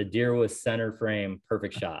frame, and the deer was center frame,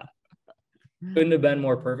 perfect shot. Couldn't have been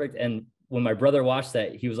more perfect. And when my brother watched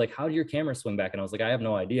that, he was like, how did your camera swing back? And I was like, I have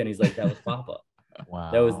no idea. And he's like, that was Papa.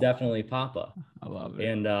 Wow. That was definitely Papa. I love it.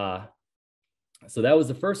 And so that was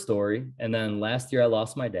the first story. And then last year I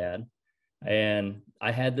lost my dad, and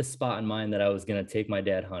I had this spot in mind that I was going to take my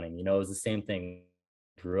dad hunting. You know, it was the same thing.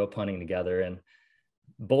 Grew up hunting together, and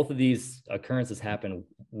both of these occurrences happened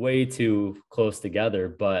way too close together.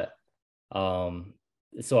 But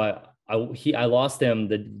so I lost him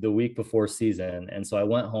the week before season. And so I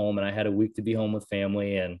went home, and I had a week to be home with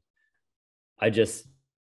family, and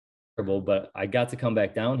but I got to come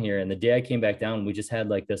back down here. And the day I came back down, we just had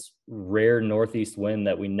like this rare northeast wind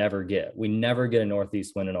that we never get. We never get a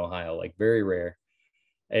northeast wind in Ohio, like very rare.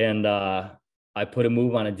 And I put a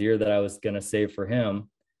move on a deer that I was going to save for him,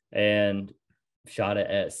 and shot it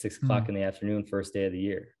at 6 o'clock in the afternoon, first day of the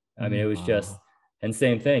year. I mean, it was just, and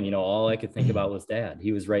same thing, you know, all I could think about was Dad.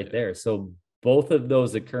 He was right there. So both of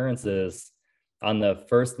those occurrences on the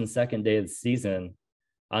first and second day of the season,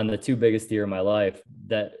 on the 2 biggest deer of my life,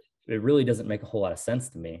 that it really doesn't make a whole lot of sense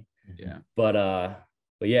to me. Yeah. But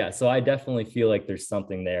yeah, so I definitely feel like there's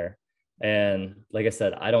something there. And like I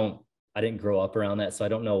said, I didn't grow up around that, so I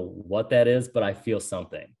don't know what that is, but I feel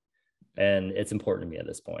something, and it's important to me at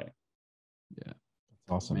this point. Yeah.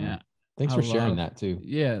 Awesome, Man, man. Thanks for sharing that too.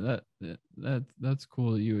 Yeah, that's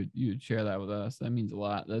cool. You would share that with us. That means a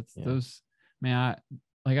lot. Those, man.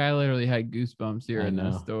 I literally had goosebumps hearing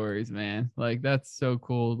those stories, man. Like, that's so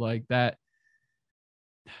cool. Like that.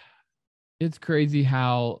 It's crazy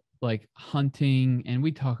how like hunting, and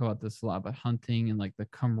we talk about this a lot, but hunting and like the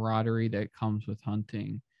camaraderie that comes with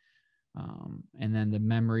hunting, and then the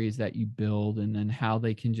memories that you build, and then how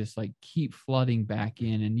they can just like keep flooding back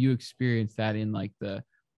in, and you experience that in like the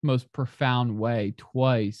most profound way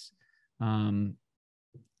twice.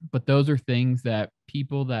 But those are things that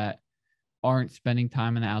people that aren't spending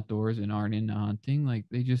time in the outdoors and aren't into hunting, like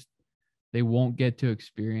they won't get to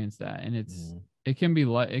experience that. And it can be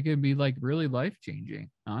like really life changing,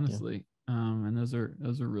 honestly. And those are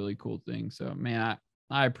really cool things. So man,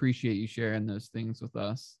 I appreciate you sharing those things with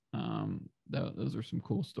us. Those are some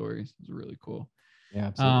cool stories. It's really cool. Yeah,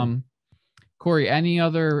 absolutely. Corey, any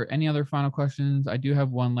other final questions? I do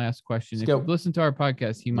have one last question. If you listen to our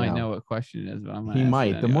podcast, he might know what question it is, but he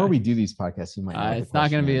might. The more we do these podcasts, he might know. It's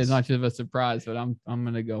not going to be as much of a surprise, but I'm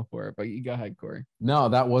going to go for it. But you go ahead, Corey. No,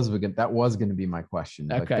 that was going to be my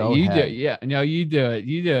question. Okay, you do it. Yeah, no, you do it.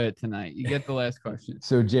 You do it tonight. You get the last question.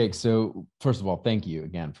 So Jake, first of all, thank you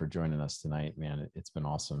again for joining us tonight, man. It's been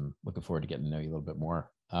awesome. Looking forward to getting to know you a little bit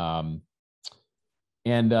more.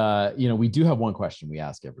 And we do have one question we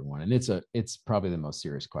ask everyone, and it's probably the most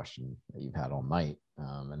serious question that you've had all night.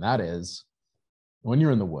 And that is, when you're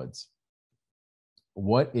in the woods,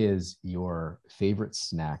 what is your favorite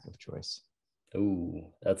snack of choice? Ooh,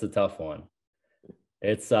 that's a tough one.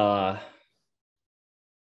 It's I'm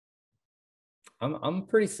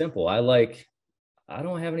pretty simple. I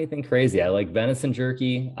don't have anything crazy. I like venison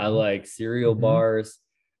jerky. I like cereal bars.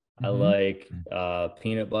 I like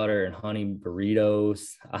peanut butter and honey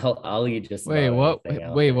burritos. I'll eat just what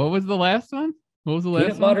was the last one? What was the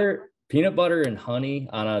last one? Peanut butter and honey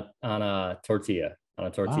on a tortilla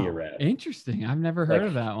wrap. Interesting. I've never heard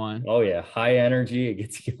of that one. Oh yeah, high energy. It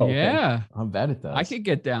gets you going. Yeah, I bet it does. I could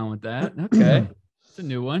get down with that. Okay, it's a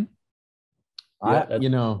new one. I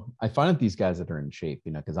find that these guys that are in shape,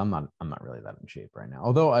 because I'm not really that in shape right now.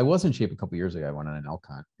 Although I was in shape a couple years ago. I went on an elk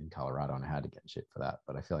hunt in Colorado and I had to get in shape for that.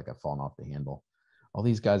 But I feel like I've fallen off the handle. All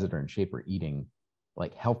these guys that are in shape are eating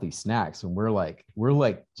like healthy snacks, and we're like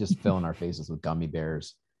just filling our faces with gummy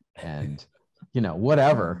bears and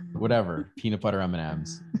whatever peanut butter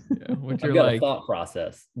M&Ms. Yeah, I've got a thought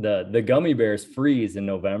process. The gummy bears freeze in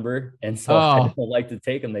November, and so I don't like to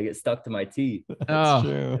take them. They get stuck to my teeth. That's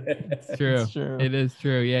true. It's true. It is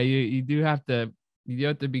true. Yeah, you do have to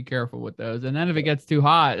be careful with those. And then if it gets too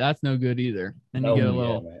hot, that's no good either. Then you get a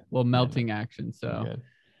little melting action. So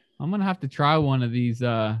I'm gonna have to try one of these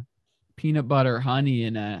peanut butter honey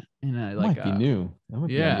in a like might be new. That might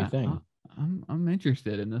be a new thing. I'm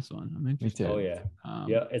interested in this one. I'm interested. Oh yeah.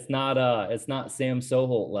 It's not Sam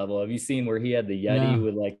Soholt level. Have you seen where he had the Yeti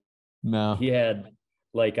with he had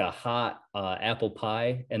like a hot apple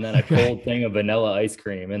pie and then a cold thing of vanilla ice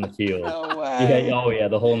cream in the field. No way.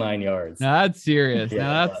 The whole 9 yards. No, that's serious.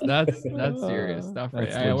 That's serious stuff.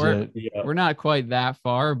 Right? We're not quite that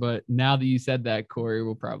far, but now that you said that, Corey,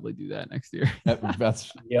 we'll probably do that next year.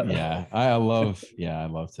 Yeah. I love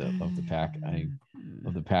to pack. I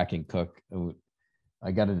love to pack and cook.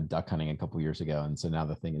 I got into duck hunting a couple years ago, and so now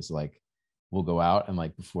the thing is like we'll go out and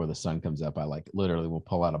like before the sun comes up, I like literally will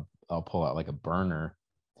I'll pull out like a burner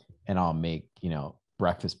and I'll make,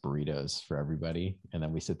 breakfast burritos for everybody. And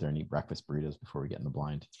then we sit there and eat breakfast burritos before we get in the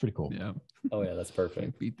blind. It's pretty cool. Yeah. Oh yeah, that's perfect.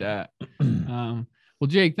 Can't beat that. Well,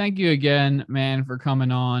 Jake, thank you again, man, for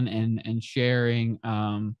coming on and sharing.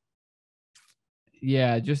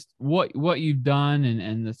 Just what you've done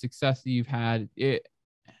and the success that you've had. It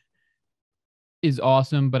is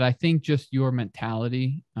awesome, but I think just your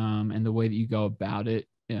mentality and the way that you go about it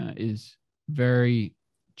is very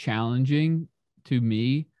challenging to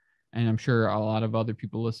me, and I'm sure a lot of other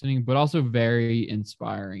people listening, but also very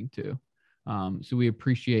inspiring too. So we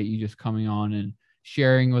appreciate you just coming on and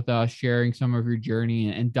sharing with us, sharing some of your journey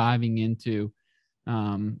and diving into,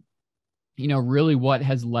 really what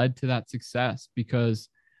has led to that success, because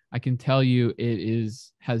I can tell you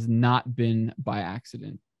has not been by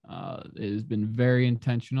accident. It has been very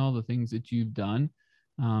intentional, the things that you've done,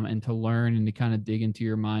 and to learn and to kind of dig into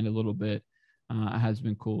your mind a little bit has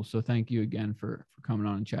been cool. So thank you again for coming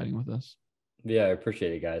on and chatting with us. Yeah, I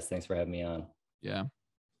appreciate it, guys. Thanks for having me on. Yeah.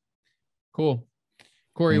 Cool.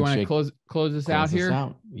 Corey, you want to close this out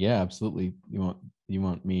here? Yeah, absolutely. You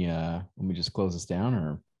want me let me just close this down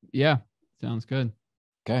or? Yeah, sounds good.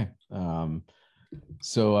 Okay.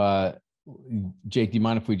 So Jake, do you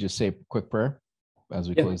mind if we just say a quick prayer as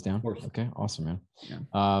we close down? Okay, awesome, man.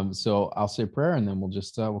 Yeah. So I'll say a prayer and then we'll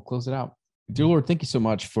just we'll close it out. Dear Lord, thank you so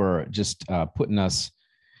much for just putting us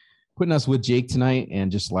with Jake tonight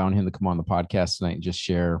and just allowing him to come on the podcast tonight and just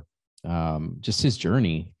share just his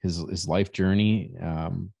journey, his life journey.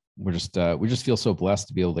 We just feel so blessed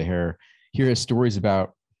to be able to hear his stories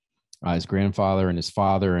about his grandfather and his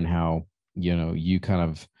father, and how, you know, you kind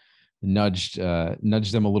of nudged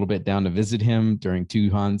them a little bit down to visit him during 2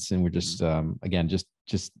 hunts. And we're just, again,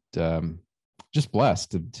 just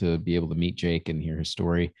blessed to be able to meet Jake and hear his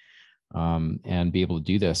story, and be able to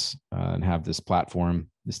do this, and have this platform,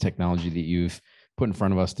 this technology that you've put in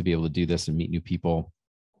front of us to be able to do this and meet new people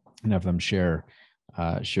and have them share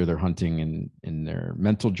their hunting and their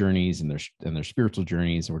mental journeys and their spiritual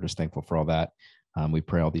journeys. And we're just thankful for all that. We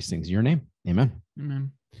pray all these things in your name. Amen.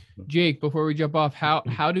 Amen. Jake, before we jump off, how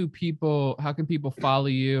can people follow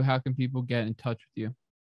you? How can people get in touch with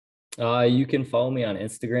you? You can follow me on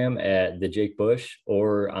Instagram at the Jake Bush,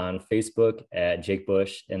 or on Facebook at Jake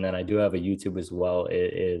Bush. And then I do have a YouTube as well.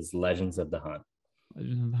 It is Legends of the Hunt.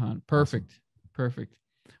 Legends of the Hunt. Perfect. Awesome. Perfect.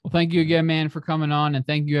 Well, thank you again, man, for coming on. And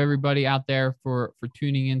thank you everybody out there for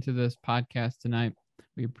tuning into this podcast tonight.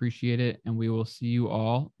 We appreciate it. And we will see you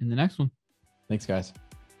all in the next one. Thanks, guys.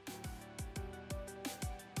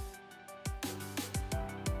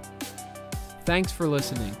 Thanks for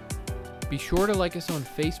listening. Be sure to like us on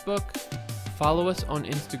Facebook, follow us on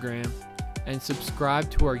Instagram, and subscribe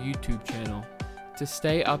to our YouTube channel to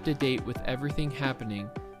stay up to date with everything happening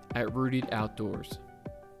at Rooted Outdoors.